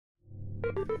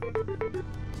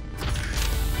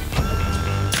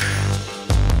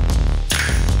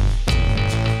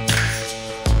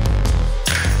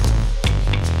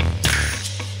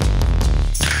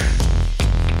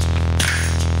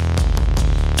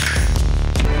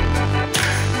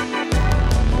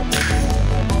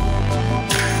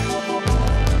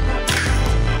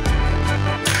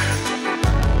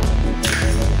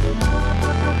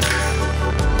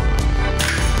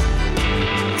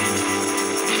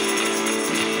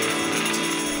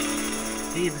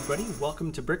Hey everybody,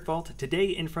 welcome to BrickVault. Today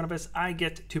in front of us I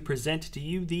get to present to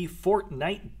you the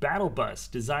Fortnite Battle Bus,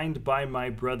 designed by my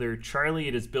brother Charlie.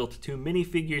 It is built to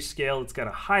minifigure scale, it's got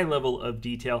a high level of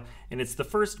detail, and it's the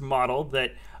first model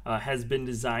that has been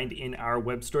designed in our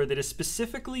web store that is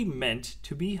specifically meant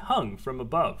to be hung from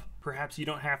above. Perhaps you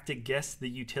don't have to guess the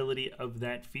utility of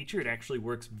that feature. It actually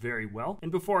works very well.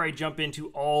 And before I jump into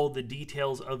all the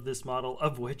details of this model,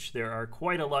 of which there are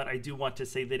quite a lot, I do want to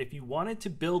say that if you wanted to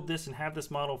build this and have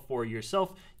this model for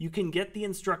yourself, you can get the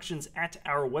instructions at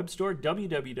our web store,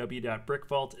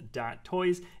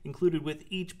 www.brickvault.toys. Included with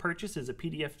each purchase is a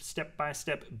PDF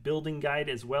step-by-step building guide,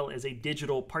 as well as a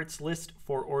digital parts list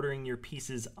for ordering your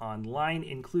pieces online.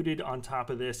 Included on top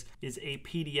of this is a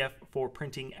PDF for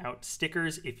printing out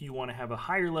stickers if you want to have a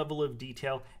higher level of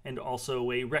detail, and also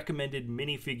a recommended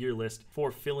minifigure list for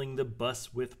filling the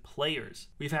bus with players.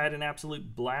 We've had an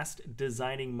absolute blast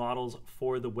designing models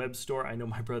for the web store. I know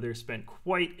my brother spent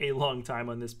quite a long time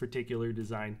on this particular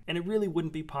design, and it really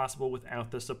wouldn't be possible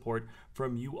without the support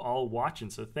from you all watching.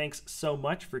 So thanks so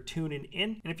much for tuning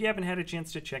in. And if you haven't had a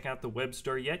chance to check out the web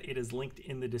store yet, it is linked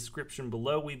in the description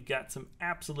below. We've got some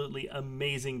absolutely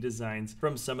amazing designs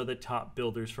from some of the top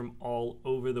builders from all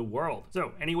over the world.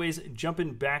 So anyways,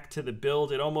 jumping back to the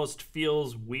build, it almost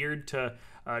feels weird to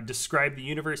describe the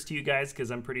universe to you guys, because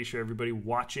I'm pretty sure everybody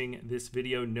watching this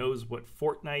video knows what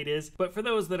Fortnite is. But for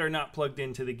those that are not plugged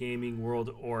into the gaming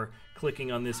world or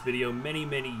clicking on this video many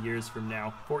years from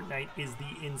now, Fortnite is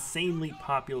the insanely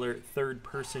popular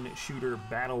third-person shooter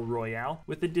battle royale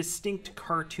with a distinct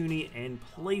cartoony and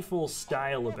playful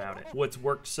style about it. What's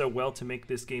worked so well to make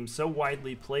this game so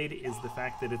widely played is the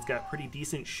fact that it's got pretty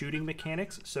decent shooting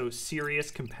mechanics, so serious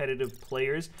competitive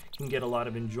players can get a lot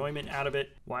of enjoyment out of it,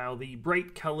 while the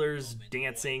bright colors,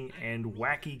 dancing, and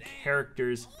wacky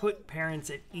characters put parents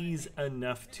at ease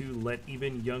enough to let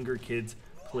even younger kids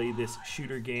play this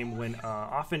shooter game when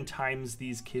oftentimes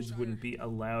these kids wouldn't be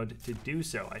allowed to do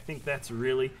so. I think that's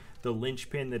really the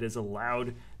linchpin that has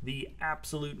allowed the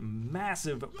absolute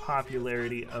massive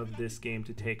popularity of this game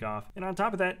to take off. And on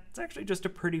top of that, it's actually just a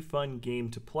pretty fun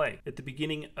game to play. At the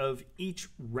beginning of each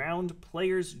round,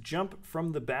 players jump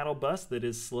from the battle bus that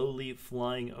is slowly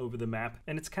flying over the map,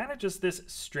 and it's kind of just this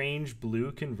strange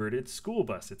blue converted school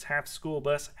bus. It's half school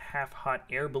bus, half hot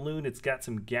air balloon. It's got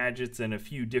some gadgets and a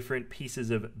few different pieces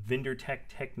of vendor tech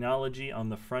technology on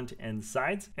the front and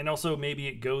sides. And also, maybe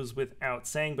it goes without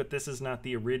saying, but this is not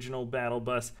the original battle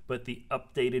bus, but the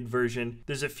updated version.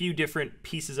 There's a few different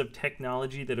pieces of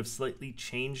technology that have slightly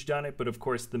changed on it, but of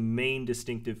course the main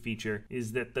distinctive feature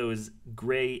is that those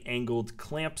gray angled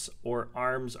clamps or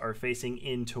arms are facing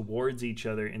in towards each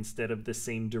other instead of the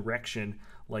same direction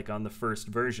like on the first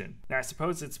version. Now I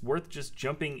suppose it's worth just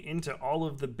jumping into all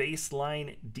of the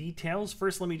baseline details.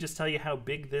 First, let me just tell you how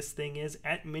big this thing is.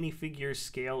 At minifigure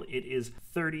scale, it is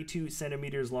 32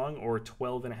 centimeters long or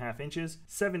 12.5 inches,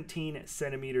 17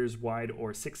 centimeters wide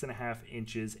or 6.5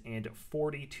 inches, and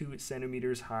 42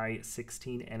 centimeters high,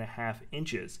 16.5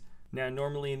 inches. Now,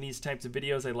 normally in these types of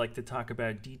videos, I like to talk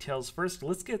about details first.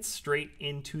 Let's get straight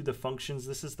into the functions.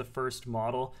 This is the first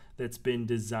model that's been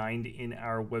designed in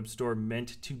our web store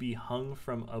meant to be hung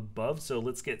from above. So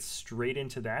let's get straight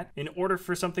into that. In order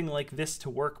for something like this to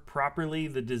work properly,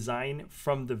 the design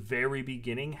from the very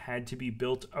beginning had to be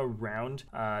built around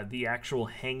the actual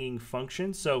hanging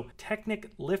function. So Technic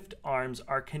lift arms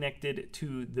are connected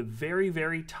to the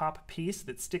very top piece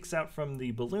that sticks out from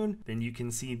the balloon. Then you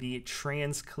can see the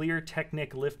trans clear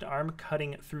Technic lift arm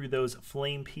cutting through those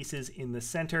flame pieces in the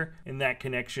center, and that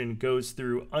connection goes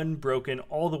through unbroken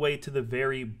all the way to the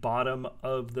very bottom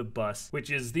of the bus,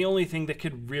 which is the only thing that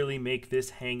could really make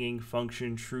this hanging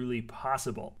function truly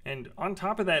possible. And on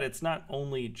top of that, it's not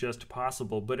only just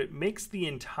possible, but it makes the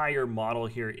entire model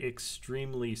here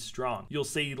extremely strong. You'll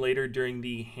see later during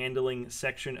the handling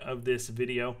section of this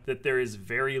video that there is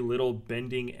very little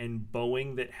bending and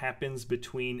bowing that happens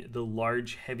between the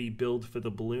large heavy build for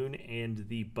the balloon and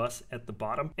the bus at the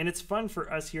bottom. And it's fun for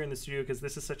us here in the studio because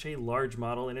this is such a large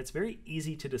model and it's very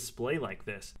easy to display like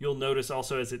this. You'll notice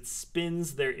also as it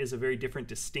spins, there is a very different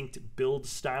distinct build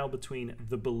style between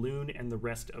the balloon and the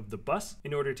rest of the bus.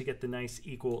 In order to get the nice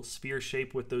equal sphere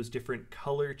shape with those different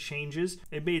color changes,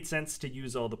 it made sense to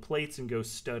use all the plates and go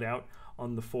stud out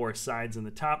on the 4 sides and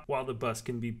the top, while the bus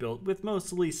can be built with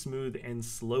mostly smooth and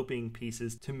sloping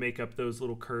pieces to make up those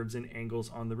little curves and angles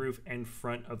on the roof and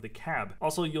front of the cab.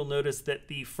 Also, you'll notice that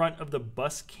the front of the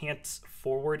bus cants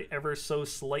forward ever so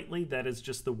slightly. That is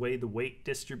just the way the weight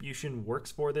distribution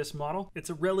works for this model.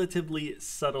 It's a relatively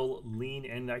subtle lean,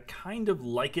 and I kind of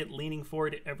like it leaning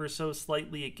forward ever so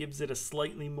slightly. It gives it a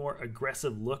slightly more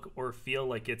aggressive look or feel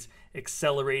like it's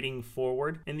accelerating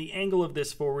forward. And the angle of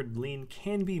this forward lean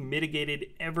can be mitigated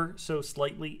ever so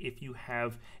slightly if you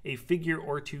have a figure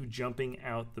or two jumping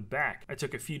out the back. I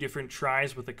took a few different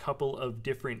tries with a couple of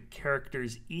different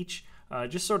characters each,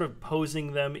 just sort of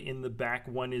posing them in the back.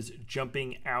 One is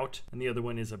jumping out and the other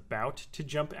one is about to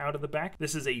jump out of the back.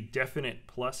 This is a definite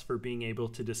plus for being able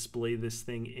to display this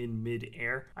thing in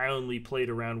mid-air. I only played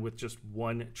around with just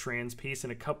one trans piece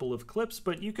and a couple of clips,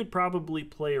 but you could probably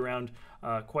play around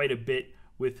quite a bit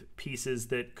with pieces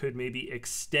that could maybe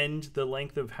extend the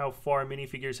length of how far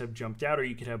minifigures have jumped out, or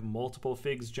you could have multiple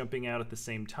figs jumping out at the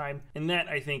same time. And that,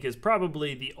 I think, is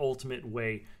probably the ultimate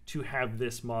way to have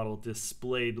this model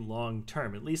displayed long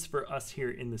term, at least for us here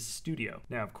in the studio.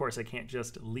 Now, of course, I can't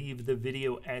just leave the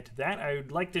video at that. I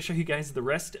would like to show you guys the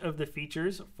rest of the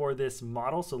features for this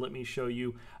model. So let me show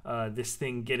you this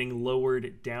thing getting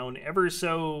lowered down ever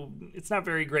so. It's not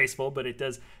very graceful, but it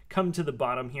does come to the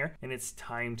bottom here, and it's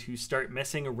time to start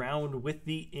messing around with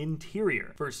the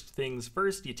interior. First things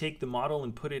first, you take the model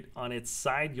and put it on its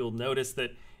side. You'll notice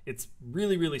that it's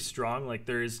really, really strong, like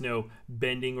there is no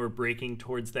bending or breaking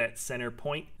towards that center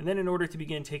point. And then in order to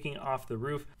begin taking off the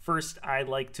roof, first I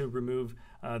like to remove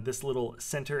this little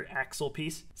center axle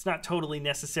piece. It's not totally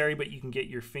necessary, but you can get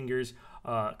your fingers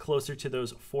closer to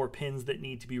those 4 pins that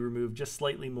need to be removed just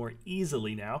slightly more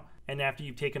easily now. And after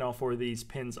you've taken all 4 of these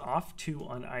pins off, 2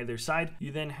 on either side, you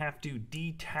then have to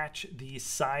detach the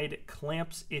side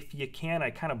clamps if you can. I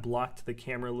kind of blocked the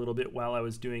camera a little bit while I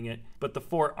was doing it, but the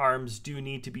 4 arms do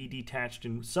need to be detached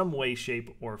in some way,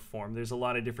 shape, or form. There's a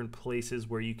lot of different places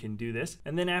where you can do this.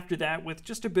 And then after that, with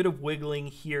just a bit of wiggling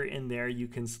here and there, you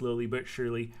can slowly but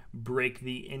surely break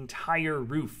the entire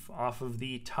roof off of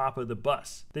the top of the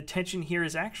bus. The tension here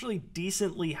is actually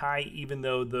decently high, even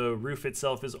though the roof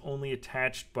itself is only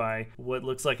attached by what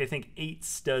looks like, I think, 8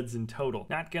 studs in total.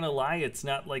 Not gonna lie, it's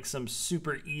not like some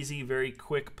super easy, very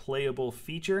quick playable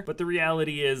feature, but the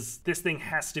reality is this thing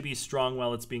has to be strong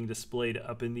while it's being displayed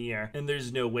up in the air, and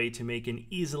there's no way to make an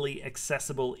easily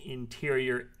accessible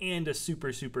interior and a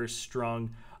super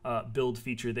strong build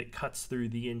feature that cuts through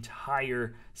the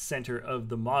entire center of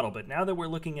the model. But now that we're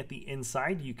looking at the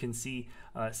inside, you can see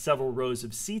several rows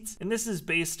of seats, and this is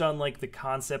based on like the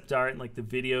concept art and like the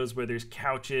videos where there's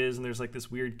couches and there's like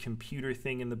this weird computer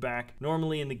thing in the back.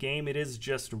 Normally in the game it is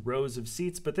just rows of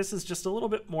seats, but this is just a little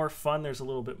bit more fun. There's a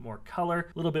little bit more color,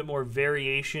 a little bit more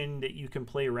variation that you can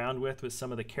play around with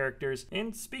some of the characters.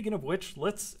 And speaking of which,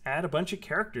 let's add a bunch of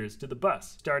characters to the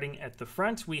bus. Starting at the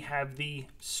front, we have the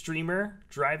streamer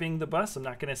driving the bus. I'm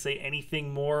not going to say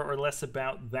anything more or less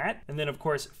about that. And then of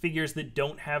course, figures that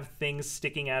don't have things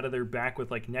sticking out of their back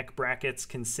with like neck brackets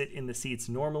can sit in the seats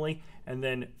normally, and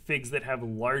then figs that have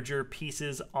larger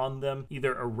pieces on them,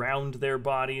 either around their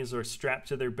bodies or strapped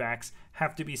to their backs,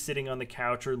 have to be sitting on the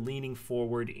couch or leaning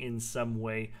forward in some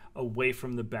way away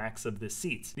from the backs of the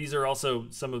seats. These are also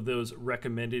some of those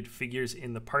recommended figures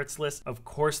in the parts list. Of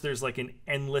course, there's like an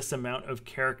endless amount of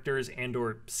characters and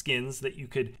or skins that you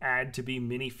could add to be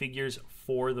minifigures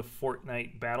for the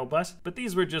Fortnite battle bus, but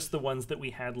these were just the ones that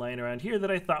we had lying around here that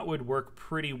I thought would work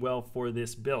pretty well for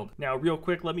this build. Now, real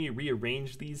quick, let me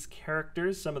rearrange these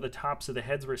characters. Some of the tops of the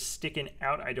heads were sticking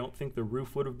out. I don't think the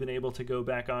roof would have been able to go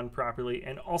back on properly,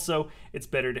 and also it's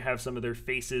better to have some of their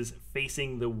faces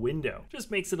facing the window. Just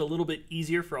makes it a little bit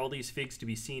easier for all these figs to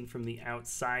be seen from the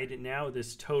outside. Now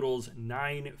this totals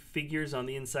 9 figures on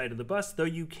the inside of the bus, though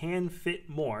you can fit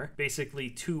more,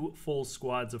 basically 2 full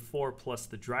squads of 4 plus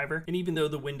the driver. And even though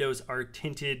the windows are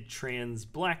tinted trans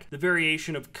black, the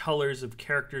variation of colors of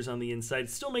characters on the inside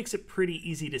still makes it pretty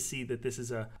easy to see that this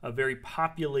is a very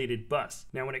populated bus.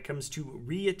 Now when it comes to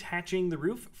reattaching the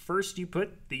roof, first you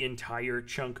put the entire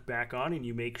chunk back on and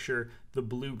you make sure the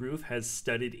blue roof has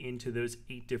studded into those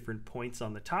 8 different points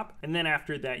on the top. And then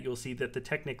after that, you'll see that the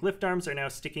Technic lift arms are now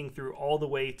sticking through all the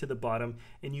way to the bottom,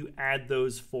 and you add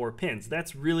those 4 pins.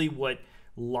 That's really what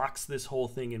locks this whole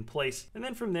thing in place. And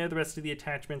then from there, the rest of the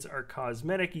attachments are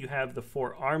cosmetic. You have the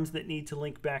 4 arms that need to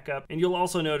link back up. And you'll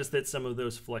also notice that some of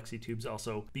those flexi tubes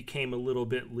also became a little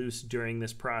bit loose during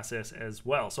this process as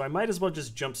well. So I might as well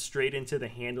just jump straight into the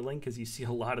handling because you see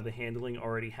a lot of the handling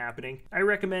already happening. I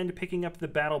recommend picking up the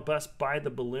battle bus by the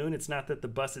balloon. It's not that the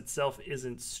bus itself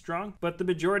isn't strong, but the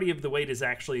majority of the weight is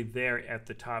actually there at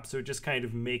the top. So it just kind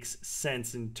of makes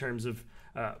sense in terms of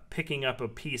picking up a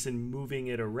piece and moving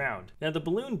it around. Now the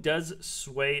balloon does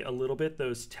sway a little bit.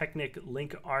 Those Technic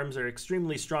link arms are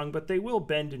extremely strong, but they will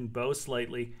bend and bow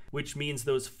slightly, which means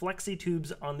those flexi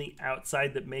tubes on the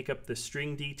outside that make up the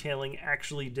string detailing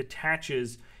actually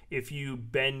detaches if you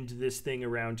bend this thing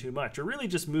around too much, or really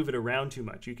just move it around too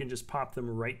much. You can just pop them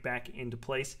right back into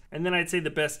place. And then I'd say the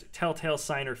best telltale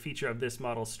sign or feature of this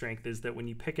model's strength is that when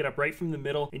you pick it up right from the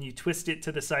middle and you twist it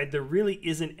to the side, there really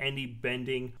isn't any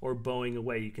bending or bowing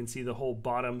away. You can see the whole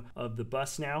bottom of the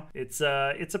bus now. It's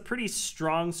a pretty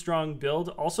strong build.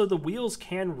 Also, the wheels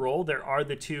can roll. There are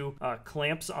the 2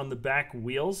 clamps on the back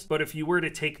wheels, but if you were to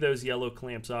take those yellow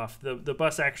clamps off, the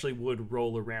bus actually would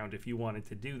roll around if you wanted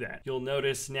to do that. You'll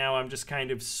notice now I'm just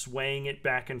kind of swaying it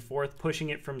back and forth, pushing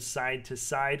it from side to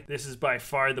side. This is by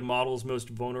far the model's most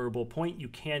vulnerable point. You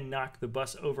can knock the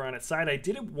bus over on its side. I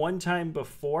did it one time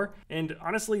before, and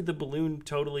honestly, the balloon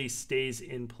totally stays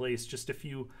in place. Just a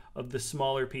few of the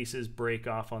smaller pieces break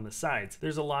off on the sides.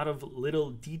 There's a lot of little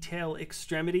detail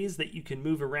extremities that you can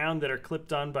move around that are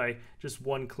clipped on by just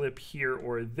one clip here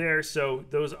or there. So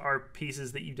those are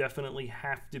pieces that you definitely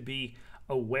have to be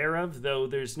aware of, though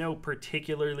there's no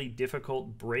particularly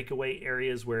difficult breakaway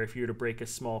areas where if you were to break a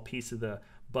small piece of the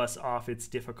bus off, it's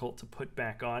difficult to put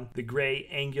back on. The gray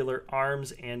angular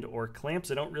arms and or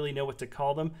clamps, I don't really know what to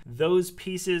call them. Those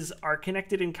pieces are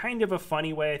connected in kind of a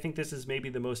funny way. I think this is maybe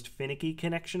the most finicky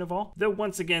connection of all, though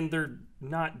once again, they're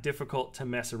not difficult to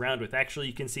mess around with. Actually,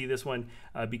 you can see this one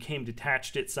became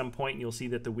detached at some point, and you'll see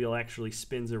that the wheel actually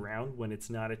spins around when it's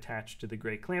not attached to the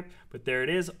gray clamp, but there it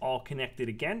is, all connected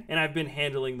again. And I've been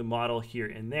handling the model here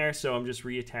and there, so I'm just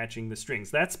reattaching the strings.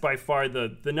 That's by far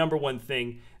the number one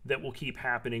thing that will keep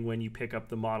happening when you pick up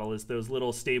the model, is those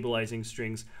little stabilizing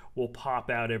strings will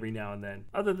pop out every now and then.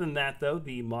 Other than that though,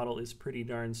 the model is pretty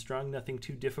darn strong, nothing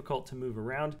too difficult to move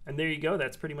around. And there you go,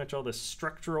 that's pretty much all the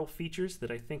structural features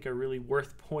that I think are really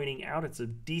worth pointing out. It's a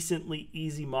decently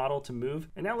easy model to move.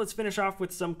 And now let's finish off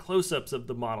with some close-ups of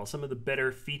the model, some of the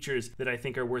better features that I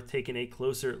think are worth taking a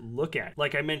closer look at.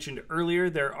 Like I mentioned earlier,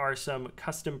 there are some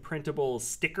custom printable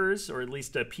stickers, or at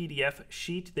least a PDF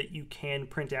sheet that you can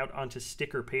print out onto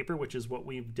sticker paper, which is what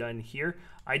we've done here.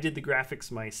 I did the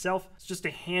graphics myself. It's just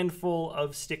a handful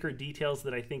of sticker details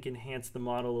that I think enhance the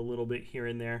model a little bit here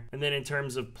and there. And then in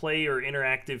terms of play or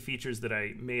interactive features that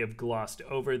I may have glossed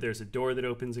over, there's a door that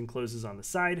opens and closes on the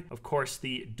side. Of course,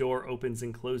 the door opens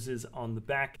and closes on the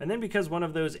back. And then because one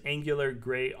of those angular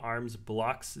gray arms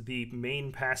blocks the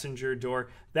main passenger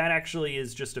door, that actually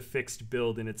is just a fixed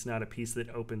build and it's not a piece that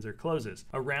opens or closes.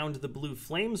 Around the blue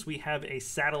flames, we have a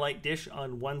satellite dish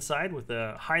on one side with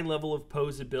a high level of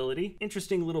posability.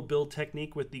 Interesting little build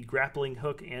technique with the grappling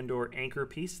hook and or anchor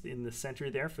piece in the center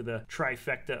there for the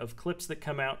trifecta of clips that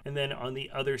come out. And then on the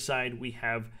other side, we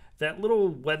have that little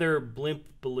weather blimp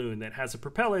balloon that has a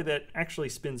propeller that actually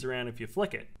spins around if you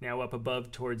flick it. Now up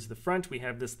above towards the front, we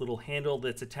have this little handle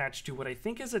that's attached to what I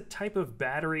think is a type of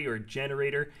battery or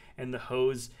generator, and the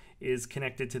hose is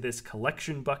connected to this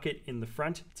collection bucket in the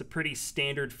front. It's a pretty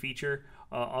standard feature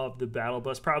of the battle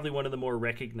bus, probably one of the more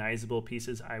recognizable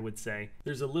pieces, I would say.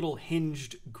 There's a little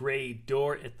hinged gray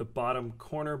door at the bottom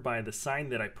corner by the sign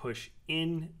that I push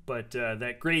in, but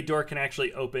that gray door can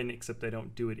actually open, except I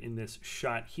don't do it in this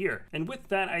shot here. And with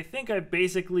that, I think I've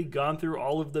basically gone through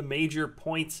all of the major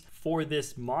points for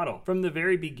this model. From the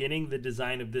very beginning, the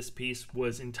design of this piece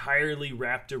was entirely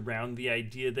wrapped around the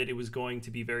idea that it was going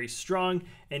to be very strong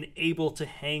and able to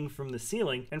hang from the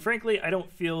ceiling. And frankly, I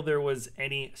don't feel there was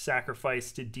any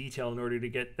sacrifice to detail in order to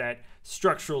get that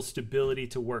structural stability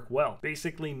to work well.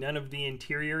 Basically, none of the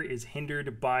interior is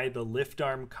hindered by the lift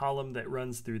arm column that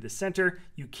runs through the center.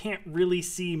 You can't really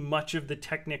see much of the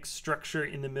Technic structure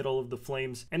in the middle of the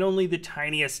flames, and only the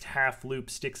tiniest half loop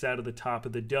sticks out of the top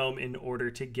of the dome in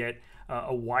order to get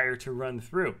a wire to run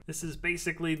through. This is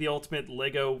basically the ultimate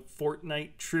Lego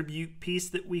Fortnite tribute piece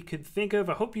that we could think of.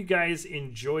 I hope you guys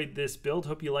enjoyed this build.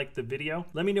 Hope you liked the video.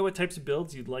 Let me know what types of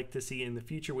builds you'd like to see in the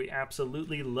future. We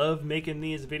absolutely love making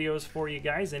these videos for you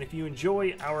guys, and if you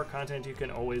enjoy our content, you can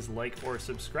always like or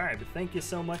subscribe. Thank you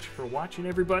so much for watching,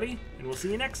 everybody, and we'll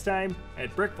see you next time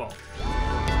at BrickVault.